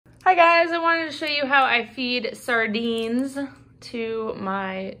Hi guys, I wanted to show you how I feed sardines to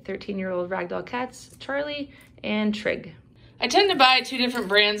my 13-year-old Ragdoll cats, Charlie and Trigg. I tend to buy two different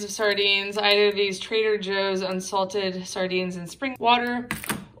brands of sardines, either these Trader Joe's unsalted sardines in spring water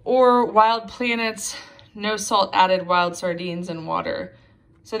or Wild Planet's no salt added wild sardines in water.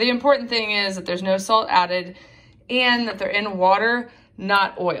 So the important thing is that there's no salt added and that they're in water,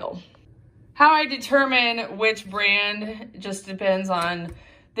 not oil. How I determine which brand just depends on,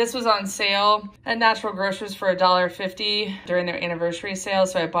 this was on sale at Natural Grocers for $1.50 during their anniversary sale,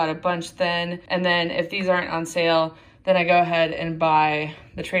 so I bought a bunch then. And then if these aren't on sale, then I go ahead and buy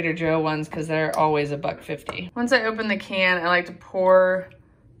the Trader Joe ones because they're always $1.50. Once I open the can, I like to pour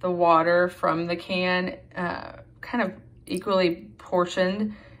the water from the can, kind of equally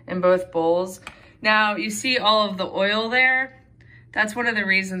portioned in both bowls. Now you see all of the oil there. That's one of the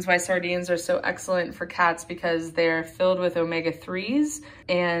reasons why sardines are so excellent for cats, because they're filled with omega-3s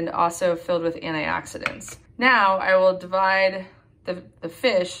and also filled with antioxidants. Now I will divide the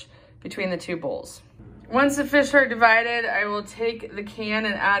fish between the two bowls. Once the fish are divided, I will take the can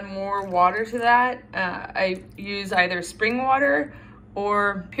and add more water to that. I use either spring water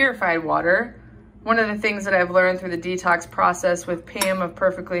or purified water. One of the things that I've learned through the detox process with Pam of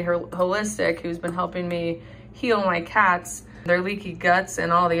Perfectly Holistic, who's been helping me heal my cats, their leaky guts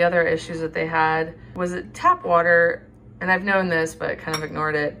and all the other issues that they had, was that tap water, and I've known this but kind of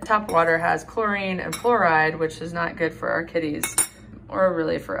ignored it, tap water has chlorine and fluoride, which is not good for our kitties, or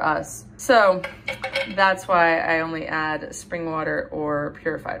really for us. So that's why I only add spring water or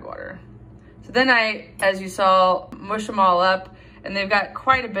purified water. So then I, as you saw, mush them all up, and they've got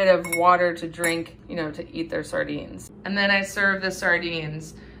quite a bit of water to drink, you know, to eat their sardines. And then I serve the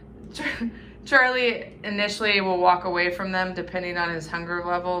sardines. Charlie initially will walk away from them depending on his hunger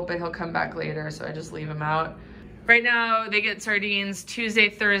level, but he'll come back later, so I just leave him out. Right now, they get sardines Tuesday,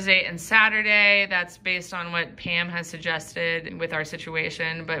 Thursday, and Saturday. That's based on what Pam has suggested with our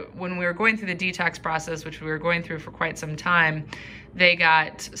situation. But when we were going through the detox process, which we were going through for quite some time, they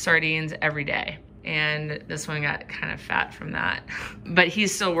got sardines every day. And this one got kind of fat from that. But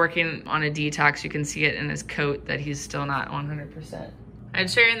he's still working on a detox. You can see it in his coat that he's still not 100%. I'd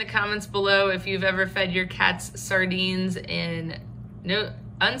share in the comments below if you've ever fed your cats sardines in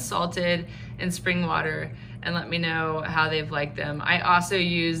unsalted in spring water, and let me know how they've liked them. I also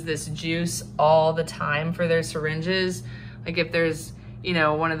use this juice all the time for their syringes. Like if there's, you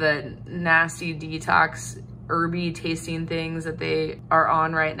know, one of the nasty detox herby tasting things that they are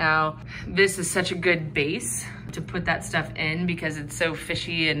on right now, this is such a good base to put that stuff in because it's so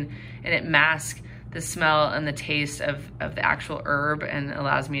fishy and it masks the smell and the taste of the actual herb and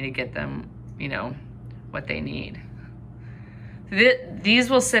allows me to get them, you know, what they need. These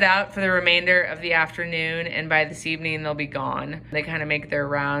will sit out for the remainder of the afternoon, and by this evening they'll be gone. They kind of make their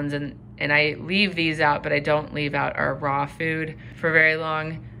rounds, and I leave these out, but I don't leave out our raw food for very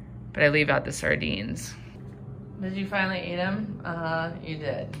long, but I leave out the sardines. Did you finally eat them? You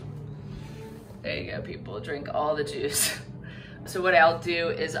did. There you go, people. Drink all the juice. So what I'll do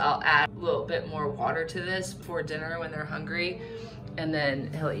is I'll add a little bit more water to this before dinner when they're hungry, and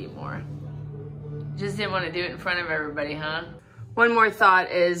then he'll eat more. Just didn't want to do it in front of everybody, huh? One more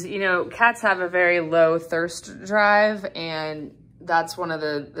thought is, you know, cats have a very low thirst drive, and that's one of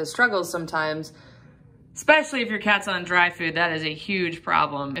the struggles sometimes, especially if your cat's on dry food. That is a huge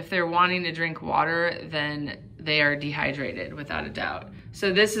problem. If they're wanting to drink water, then they are dehydrated without a doubt.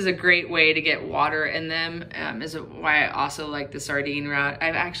 So this is a great way to get water in them, is why I also like the sardine route.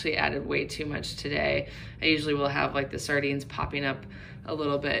 I've actually added way too much today. I usually will have like the sardines popping up a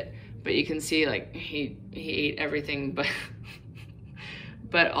little bit, but you can see like he ate everything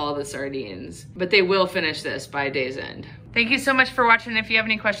but all the sardines. But they will finish this by day's end. Thank you so much for watching. If you have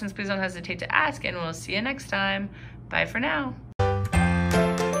any questions, please don't hesitate to ask, and we'll see you next time. Bye for now.